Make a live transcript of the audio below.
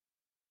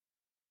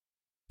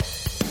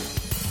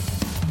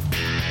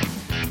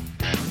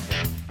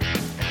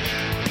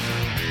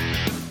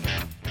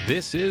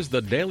This is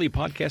the Daily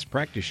Podcast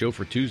Practice Show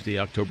for Tuesday,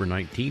 October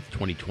 19th,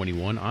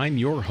 2021. I'm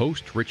your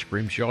host, Rich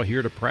Grimshaw,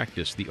 here to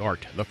practice the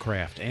art, the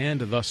craft, and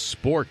the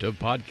sport of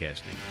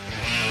podcasting.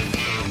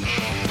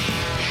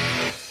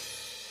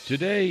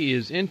 Today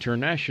is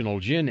International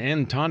Gin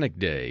and Tonic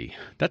Day.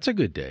 That's a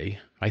good day.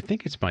 I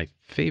think it's my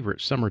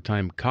favorite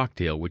summertime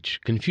cocktail, which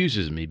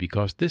confuses me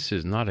because this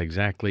is not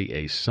exactly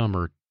a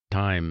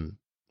summertime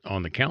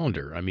on the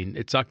calendar. I mean,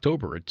 it's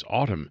October, it's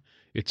autumn,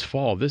 it's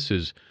fall. This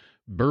is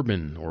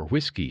bourbon or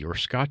whiskey or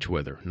scotch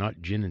weather,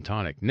 not gin and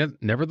tonic.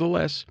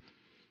 Nevertheless,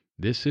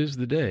 this is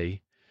the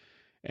day.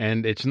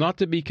 And it's not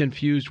to be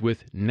confused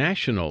with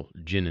National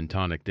Gin and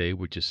Tonic Day,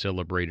 which is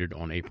celebrated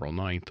on April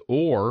 9th,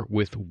 or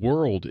with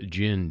World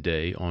Gin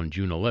Day on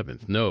June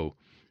 11th. No,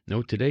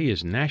 today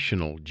is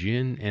National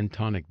Gin and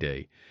Tonic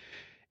Day.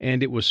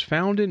 And it was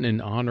founded in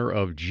honor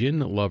of gin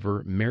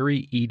lover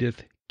Mary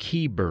Edith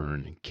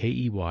Keyburn,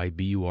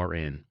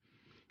 Keyburn.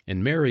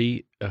 And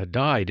Mary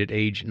died at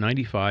age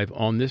 95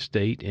 on this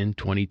date in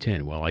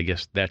 2010. Well, I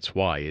guess that's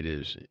why it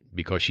is,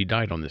 because she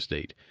died on this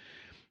date.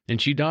 And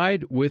she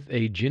died with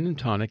a gin and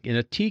tonic in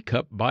a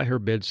teacup by her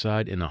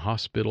bedside in a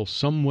hospital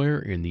somewhere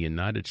in the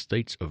United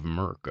States of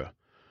America.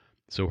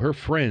 So her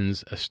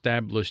friends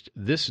established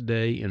this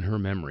day in her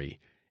memory.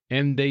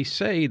 And they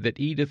say that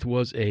Edith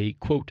was a,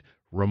 quote,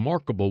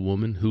 remarkable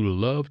woman who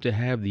loved to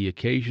have the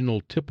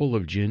occasional tipple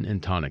of gin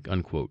and tonic,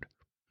 unquote.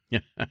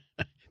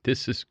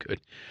 This is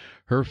good.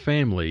 Her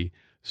family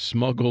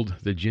smuggled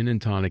the gin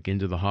and tonic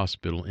into the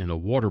hospital in a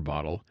water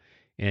bottle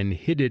and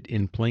hid it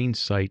in plain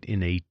sight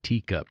in a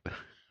teacup.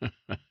 I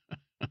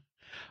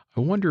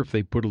wonder if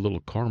they put a little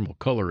caramel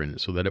color in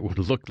it so that it would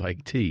look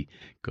like tea,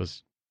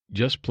 because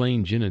just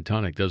plain gin and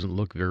tonic doesn't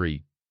look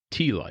very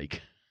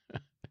tea-like.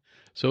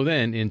 So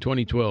then, in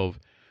 2012,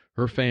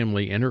 her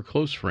family and her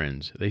close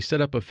friends, they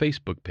set up a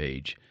Facebook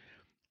page,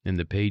 and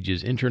the page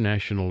is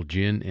International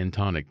Gin and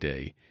Tonic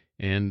Day.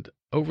 And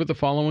over the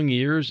following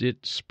years,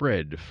 it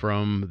spread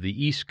from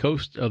the east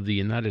coast of the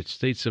United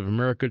States of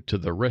America to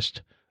the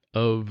rest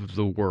of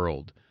the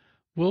world.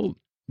 Well,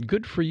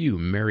 good for you,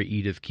 Mary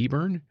Edith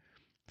Keyburn.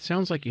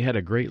 Sounds like you had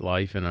a great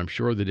life, and I'm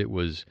sure that it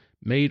was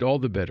made all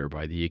the better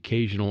by the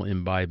occasional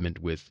imbibement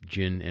with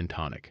gin and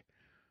tonic.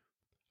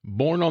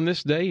 Born on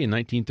this day in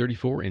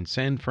 1934 in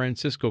San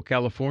Francisco,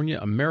 California,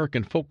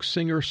 American folk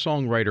singer,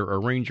 songwriter,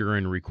 arranger,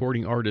 and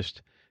recording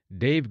artist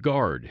Dave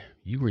Guard.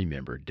 You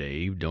remember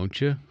Dave, don't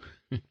you?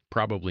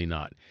 Probably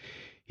not.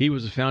 He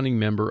was a founding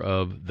member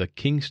of the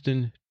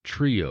Kingston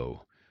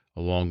Trio,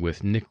 along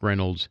with Nick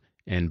Reynolds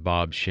and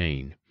Bob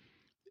Shane.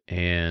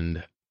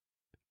 And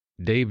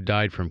Dave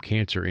died from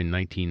cancer in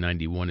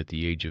 1991 at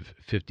the age of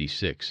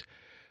 56.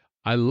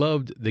 I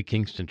loved the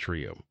Kingston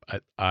Trio.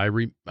 I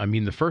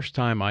mean, the first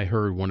time I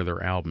heard one of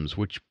their albums,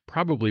 which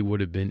probably would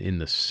have been in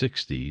the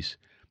 60s,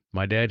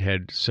 my dad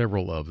had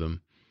several of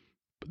them,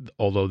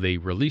 although they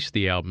released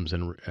the albums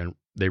and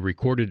they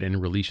recorded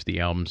and released the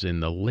albums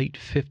in the late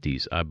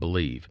 50s, I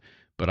believe.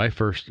 But I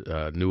first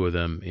knew of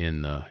them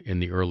in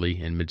the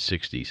early and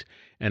mid-60s.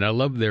 And I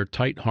loved their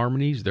tight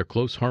harmonies, their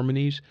close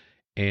harmonies,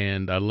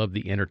 and I loved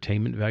the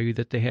entertainment value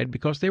that they had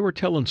because they were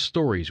telling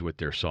stories with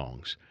their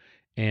songs.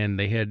 And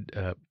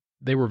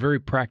they were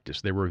very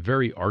practiced. They were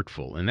very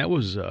artful. And that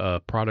was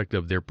a product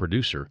of their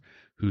producer,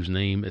 whose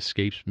name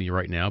escapes me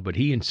right now, but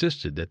he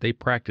insisted that they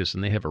practice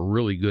and they have a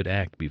really good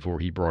act before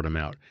he brought them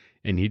out.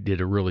 And he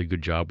did a really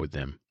good job with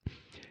them.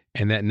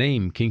 And that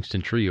name,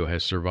 Kingston Trio,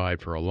 has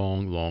survived for a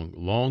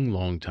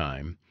long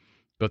time.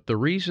 But the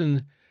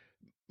reason,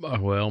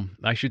 well,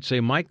 I should say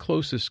my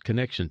closest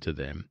connection to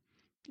them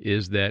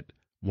is that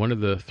one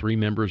of the three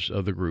members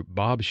of the group,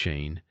 Bob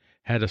Shane,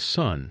 had a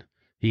son.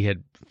 He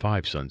had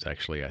 5 sons,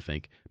 actually, I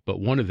think.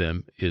 But one of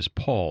them is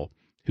Paul,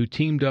 who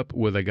teamed up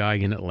with a guy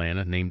in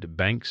Atlanta named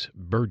Banks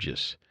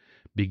Burgess,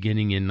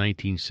 beginning in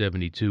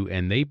 1972,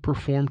 and they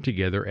performed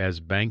together as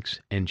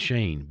Banks and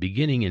Shane,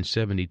 beginning in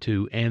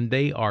 72, and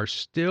they are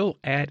still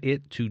at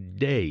it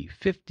today,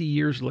 50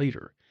 years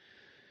later.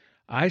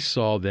 I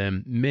saw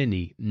them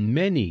many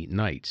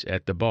nights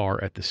at the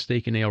bar at the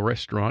Steak and Ale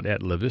restaurant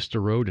at La Vista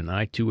Road and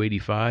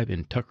I-285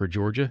 in Tucker,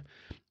 Georgia,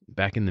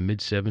 back in the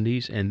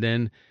mid-70s, and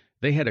then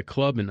they had a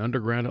club in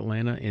underground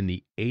Atlanta in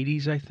the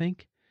 80s, I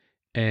think.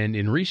 And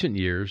in recent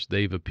years,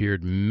 they've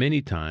appeared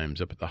many times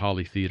up at the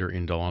Holly Theater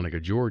in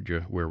Dahlonega,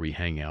 Georgia, where we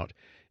hang out,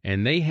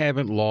 and they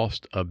haven't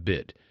lost a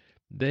bit.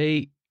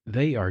 They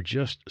are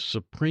just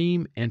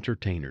supreme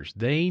entertainers.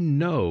 They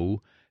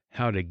know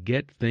how to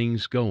get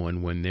things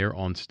going when they're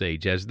on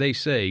stage. As they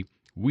say,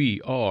 we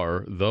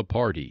are the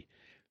party.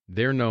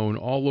 They're known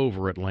all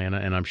over Atlanta,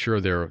 and I'm sure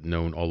they're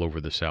known all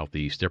over the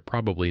Southeast. They're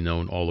probably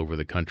known all over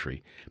the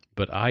country.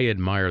 But I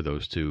admire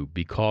those two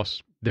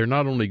because they're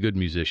not only good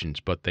musicians,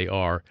 but they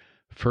are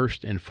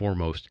first and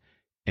foremost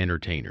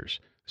entertainers.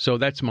 So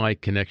that's my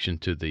connection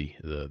to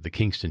the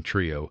Kingston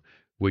Trio,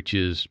 which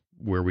is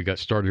where we got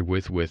started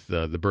with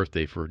the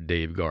birthday for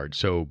Dave Guard.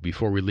 So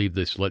before we leave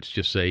this, let's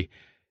just say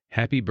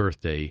happy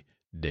birthday,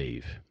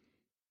 Dave.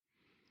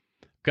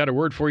 Got a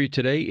word for you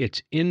today.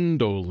 It's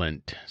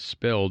indolent,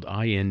 spelled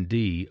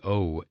I-N-D-O-L-E-N-T.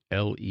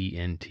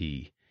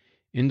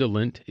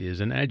 Indolent is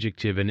an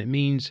adjective, and it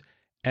means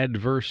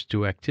adverse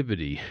to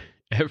activity,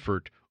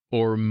 effort,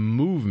 or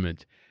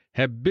movement,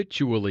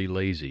 habitually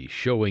lazy,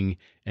 showing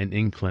an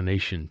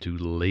inclination to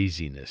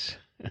laziness.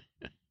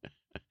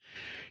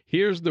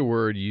 Here's the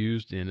word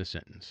used in a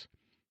sentence.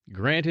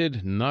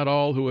 Granted, not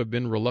all who have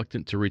been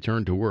reluctant to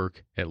return to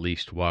work, at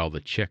least while the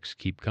checks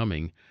keep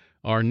coming,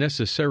 are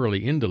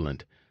necessarily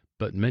indolent,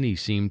 but many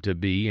seem to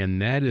be,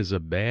 and that is a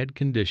bad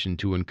condition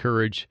to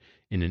encourage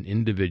in an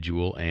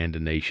individual and a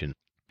nation.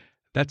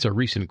 That's a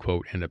recent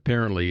quote, and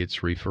apparently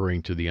it's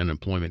referring to the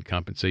unemployment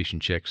compensation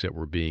checks that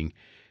were being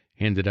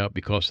handed out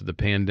because of the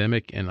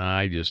pandemic, and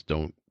I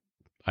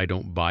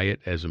don't buy it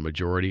as a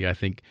majority. I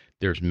think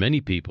there's many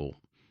people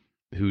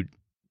who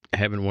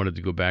haven't wanted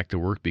to go back to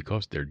work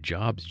because their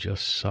jobs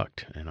just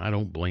sucked, and I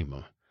don't blame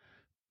them.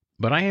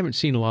 But I haven't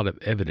seen a lot of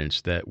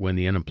evidence that when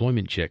the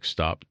unemployment check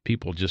stopped,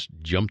 people just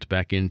jumped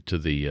back into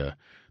the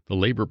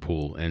labor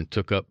pool and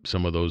took up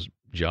some of those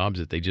jobs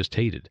that they just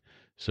hated.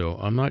 So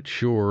I'm not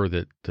sure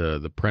that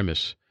the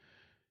premise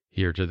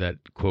here to that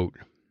quote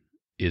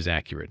is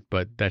accurate.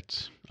 But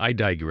I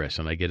digress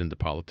and I get into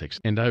politics,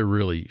 and I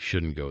really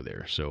shouldn't go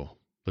there. So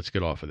let's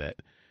get off of that.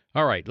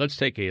 All right, let's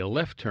take a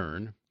left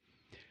turn.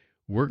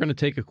 We're going to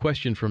take a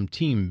question from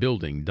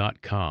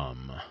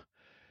teambuilding.com.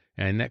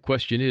 And that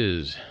question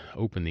is,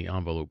 open the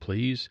envelope,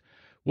 please.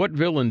 What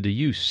villain do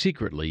you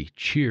secretly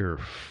cheer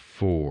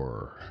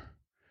for?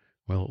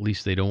 Well, at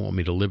least they don't want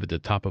me to live at the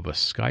top of a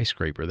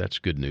skyscraper. That's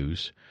good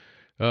news.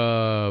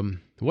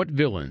 What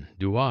villain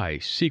do I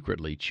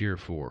secretly cheer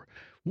for?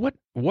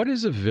 What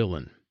is a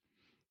villain?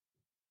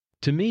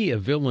 To me, a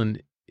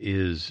villain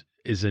is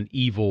an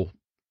evil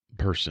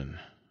person.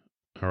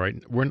 All right?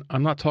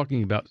 I'm not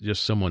talking about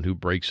just someone who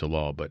breaks a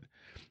law, but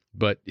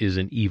is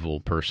an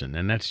evil person,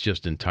 and that's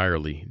just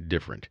entirely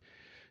different.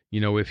 You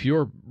know, if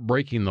you're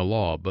breaking the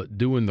law but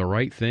doing the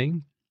right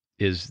thing,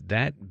 is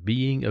that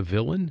being a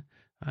villain?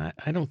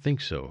 I don't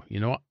think so.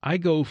 You know,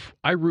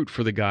 I root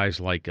for the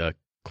guys like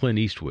Clint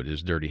Eastwood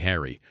as Dirty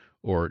Harry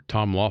or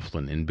Tom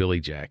Laughlin in Billy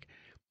Jack.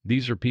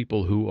 These are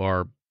people who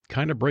are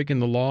kind of breaking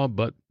the law,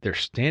 but they're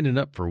standing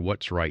up for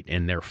what's right,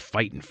 and they're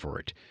fighting for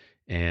it.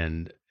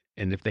 And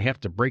if they have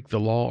to break the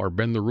law or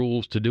bend the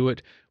rules to do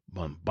it,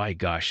 well, by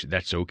gosh,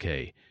 that's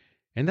okay.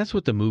 And that's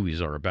what the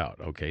movies are about,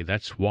 okay?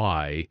 That's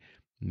why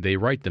they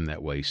write them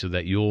that way, so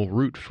that you'll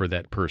root for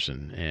that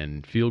person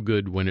and feel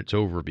good when it's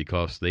over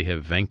because they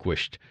have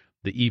vanquished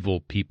the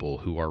evil people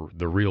who are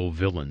the real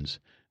villains.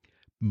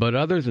 But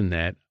other than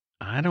that,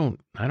 I don't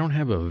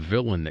have a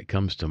villain that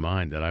comes to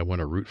mind that I want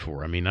to root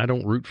for. I mean, I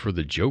don't root for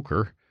the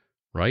Joker,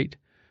 right?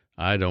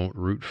 I don't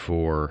root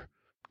for,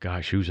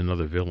 gosh, who's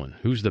another villain?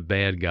 Who's the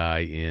bad guy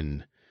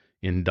in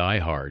Die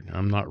Hard?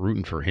 I'm not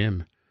rooting for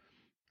him.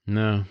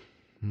 No,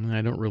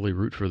 I don't really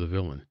root for the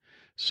villain.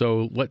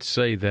 So let's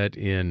say that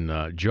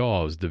in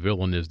Jaws, the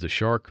villain is the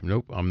shark.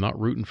 Nope, I'm not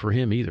rooting for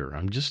him either.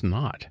 I'm just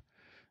not.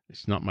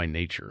 It's not my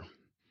nature.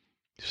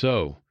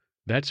 So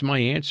that's my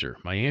answer.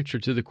 My answer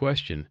to the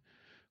question,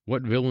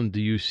 what villain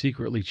do you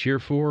secretly cheer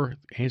for?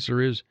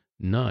 Answer is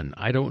none.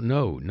 I don't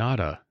know.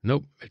 Nada.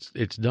 Nope,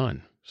 it's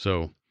done.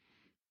 So,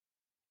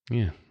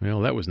 yeah,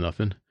 well, that was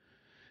nothing.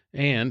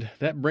 And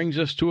that brings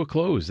us to a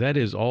close. That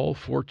is all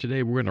for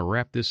today. We're going to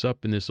wrap this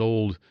up in this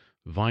old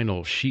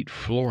vinyl sheet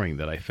flooring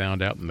that I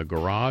found out in the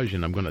garage,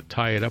 and I'm going to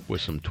tie it up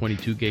with some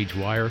 22-gauge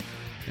wire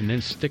and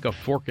then stick a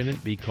fork in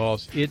it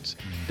because it's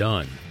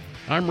done.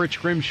 I'm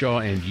Rich Grimshaw,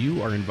 and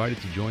you are invited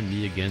to join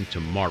me again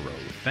tomorrow.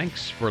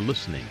 Thanks for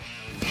listening.